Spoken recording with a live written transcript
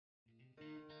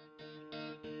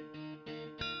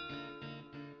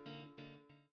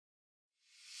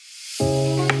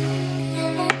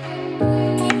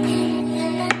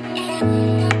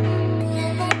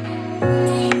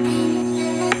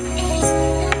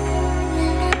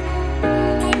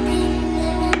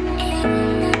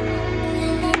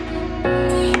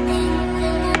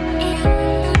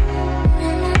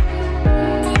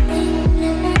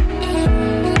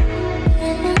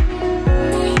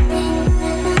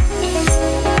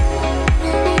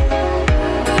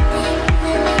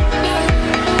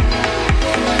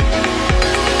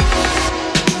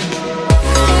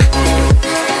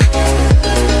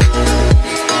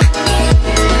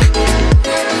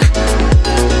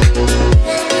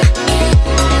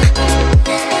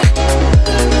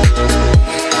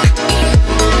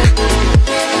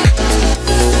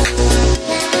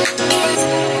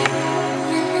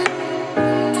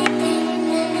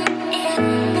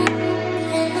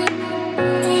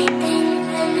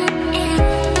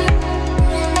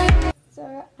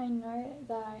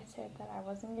that I said that I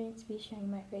wasn't going to be showing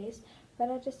my face, but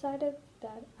I decided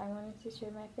that I wanted to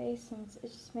show my face since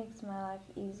it just makes my life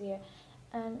easier,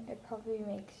 and it probably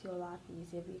makes your life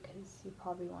easier because you're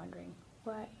probably wondering,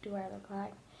 what do I look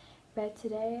like? But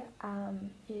today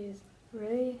is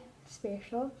really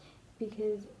special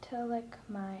because Turlock,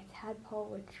 my tadpole,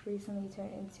 which recently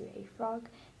turned into a frog,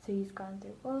 so he's gone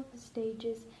through all of the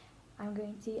stages. I'm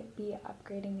going to be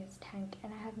upgrading his tank,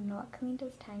 and I have not cleaned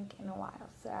his tank in a while,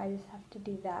 so I just have to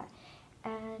do that.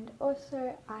 And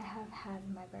also I have had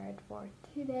my bird for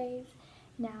 2 days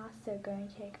now, so go and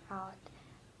check out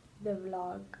the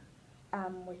vlog,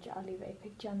 which I'll leave a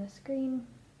picture on the screen.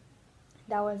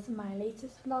 That was my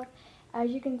latest vlog. As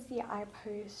you can see, I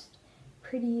post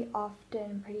pretty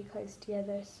often, pretty close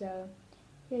together, so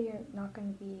yeah, you're not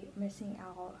going to be missing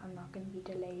out. I'm not going to be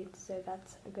delayed, so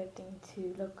that's a good thing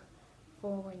to look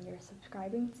for when you're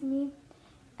subscribing to me.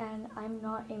 And I'm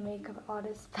not a makeup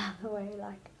artist, by the way.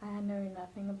 Like, I know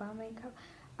nothing about makeup.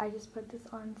 I just put this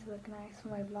on to look nice for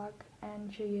my vlog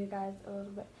and show you guys a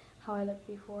little bit how I look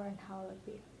before and how I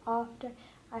look after.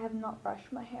 I have not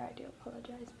brushed my hair, I do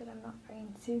apologize, but I'm not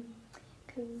going to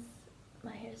because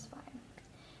my hair is fine.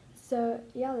 So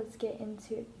yeah, let's get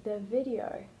into the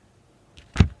video.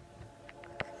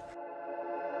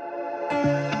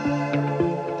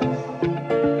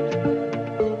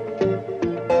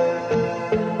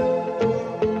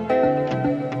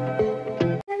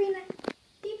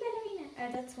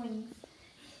 That's wings.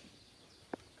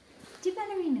 Do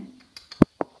ballerina.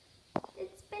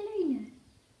 It's ballerina.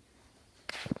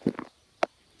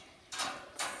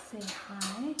 Say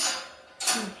hi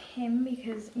to him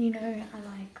because you know I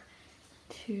like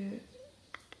to.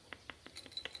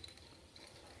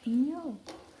 I know.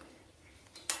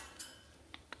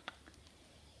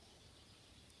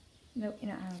 Nope,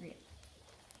 you're not hungry.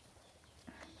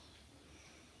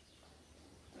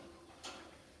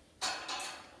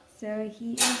 So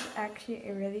he is actually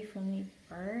a really friendly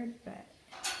bird, but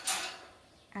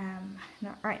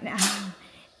not right now.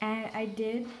 And I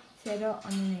did settle on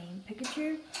the name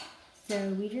Pikachu, so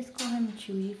we just call him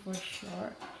Chewy for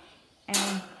short.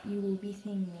 And you will be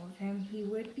seeing more of him. He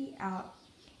would be out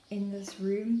in this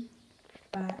room,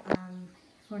 but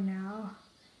for now,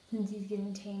 since he's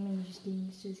getting tame and he's just getting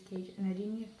used to his cage, and I do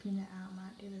need to clean it out, I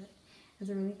might do it as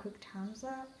a really quick time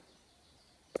lapse.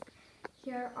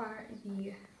 Here are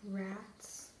the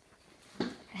rats,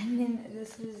 and then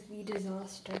this is the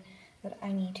disaster that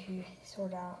I need to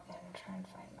sort out and try and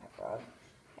find my frog.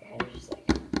 I kind of just like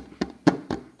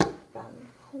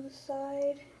on the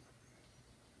side.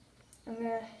 I'm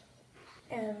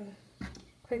gonna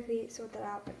quickly sort that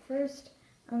out, but first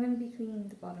I'm gonna be cleaning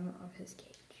the bottom of his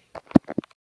cage.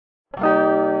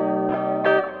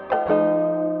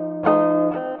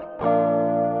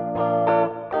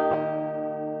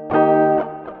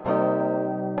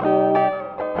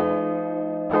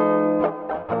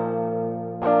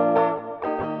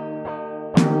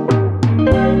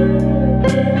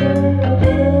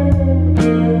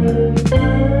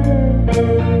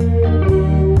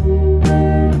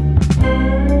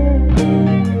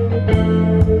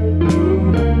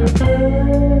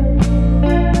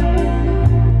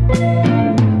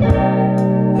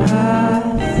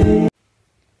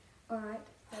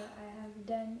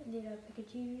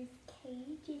 Pikachu's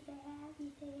cage is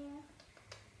there.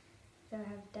 So I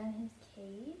have done his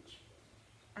cage.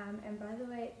 And by the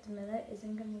way, the millet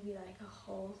isn't going to be like a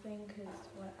whole thing because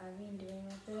what I've been doing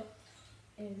with it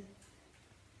is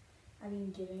I've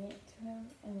been giving it to him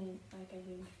and then like I've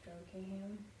been stroking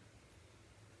him.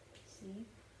 See?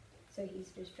 So he's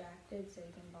distracted so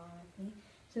he can bond with me.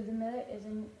 So the millet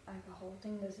isn't like a whole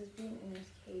thing. This has been in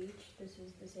his cage. This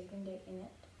is the second day in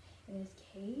it. In his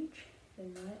cage, the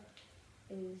millet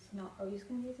is not always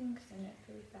going to be a thing because I know it's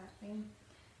really fattening.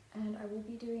 And I will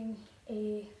be doing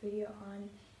a video on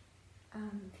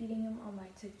feeding him on my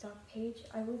TikTok page.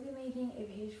 I will be making a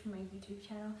page for my YouTube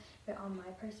channel, but on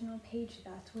my personal page,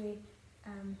 that's where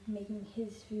making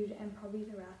his food and probably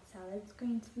the rat salad is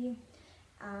going to be.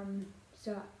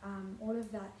 All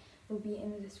of that will be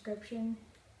in the description.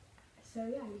 So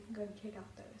yeah, you can go and check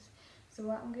out those. So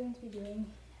what I'm going to be doing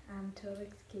to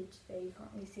Turlock's cage today, you can't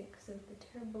really see it because of the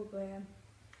terrible glare.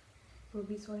 We'll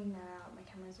be sorting that out. My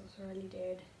camera's also already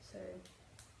dead, so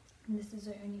this is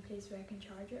the only place where I can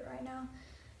charge it right now.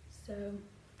 So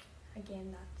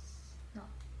again, that's not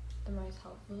the most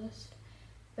helpfulest.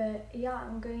 But yeah,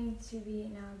 I'm going to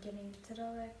be now getting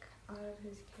Turlock out of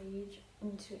his cage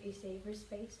into a safer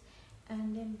space,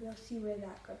 and then we'll see where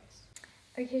that goes.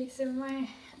 Okay, so my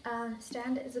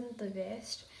stand isn't the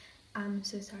best.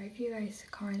 So sorry if you guys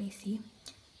can't really see.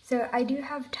 So I do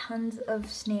have tons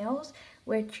of snails,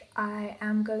 which I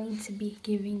am going to be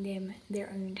giving them their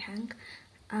own tank.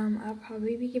 I'll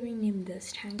probably be giving them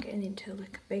this tank and into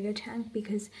like a bigger tank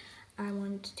because I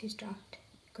want to start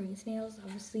growing snails,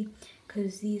 obviously,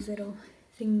 because these little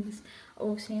things are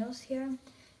all snails here.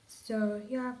 So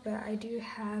yeah, but I do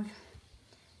have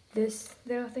this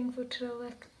little thing for to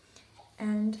lick,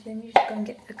 and then you just go and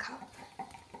get the cup.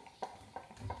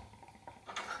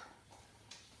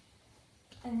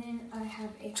 And then I have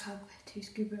a cup to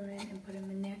scoop him in and put him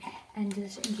in there, and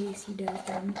just in case he does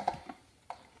them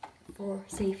for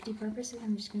safety purposes,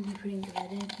 I'm just going to be putting the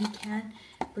lid in. He can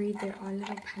breathe. There are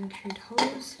little punctured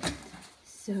holes,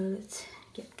 so let's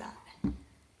get that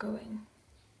going.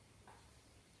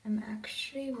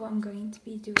 Actually, what I'm going to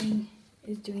be doing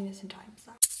is doing this in time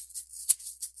lapse.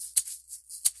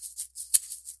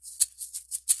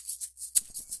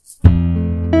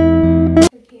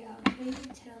 Okay, I'll play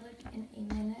the tail in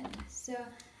a minute. So,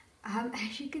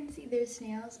 as you can see, there's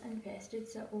snails infested.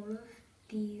 So all of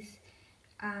these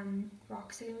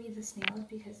rocks are gonna be the snails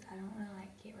because I don't want to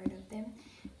like get rid of them.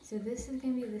 So this is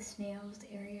gonna be the snails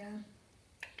area.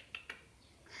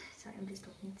 Sorry, I'm just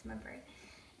talking to my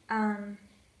bird.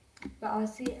 But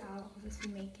obviously, I'll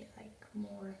obviously make it like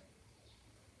more.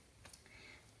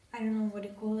 I don't know what to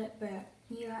call it, but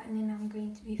yeah. And then I'm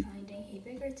going to be finding a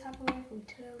bigger Tupperware for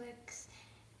Turtlex.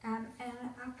 And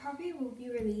I probably will be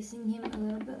releasing him a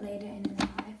little bit later in his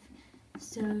life.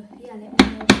 So yeah, let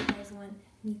me know if you guys want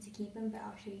me to keep him, but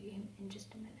I'll show you him in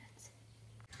just a minute.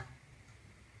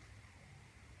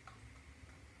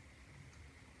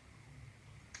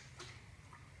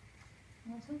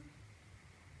 Want some?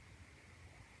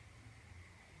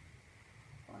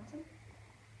 Want some?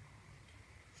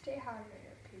 Stay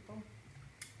hydrated, people.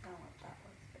 I don't know what that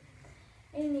was, but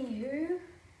anywho,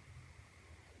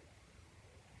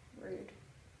 rude.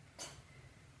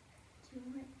 You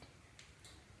might.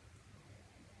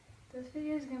 This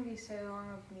video is gonna be so long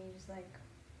of me just like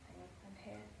playing with my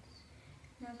pets.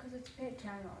 No, because it's a pet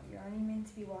channel. You're only meant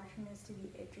to be watching this to be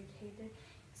educated,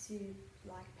 to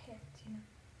like pets, you know.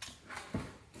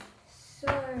 So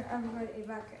I've got a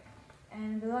bucket,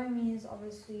 and below me is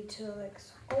obviously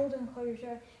Turtlex old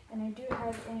enclosure, and I do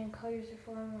have an enclosure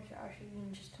for him, which I'll show you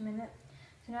in just a minute.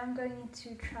 So now I'm going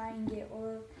to try and get all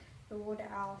of the water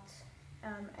out,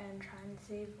 and try and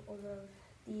save all of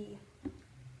the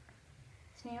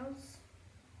snails.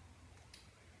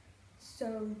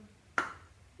 So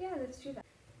yeah, let's do that.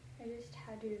 I just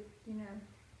had to, you know,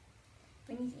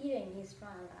 when he's eating, he's fine.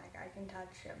 Like I can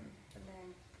touch him, but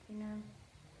then, you know.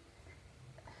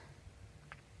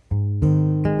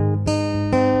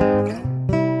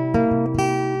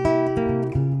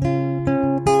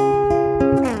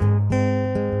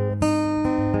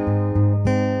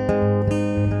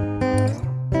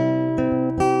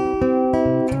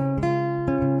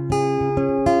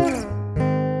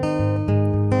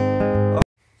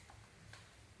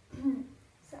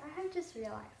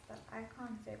 Realize that I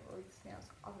can't save all the snails,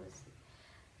 obviously,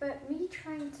 but me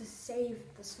trying to save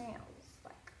the snails,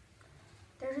 like,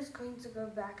 they're just going to go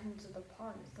back into the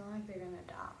pond. It's not like they're gonna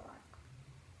die.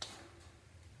 Like,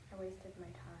 I wasted my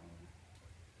time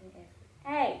and effort.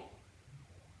 Hey!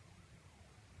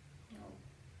 No.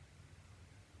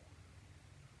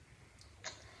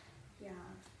 Yeah,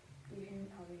 you can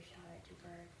probably shout at your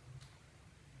bird.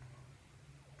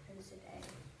 Because today,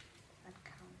 that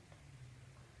count.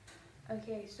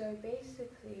 Okay, so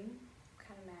basically, I'm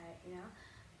kind of mad, you know,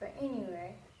 but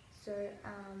anyway, so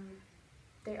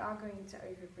they are going to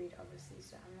overbreed, obviously,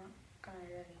 so I'm not gonna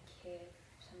really care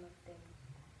if some of them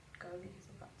go because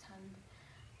I've got tons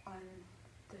on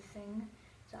the thing.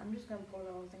 So I'm just gonna pour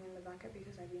the whole thing in the bucket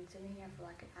because I've been sitting here for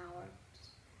like an hour. Just,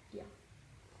 yeah.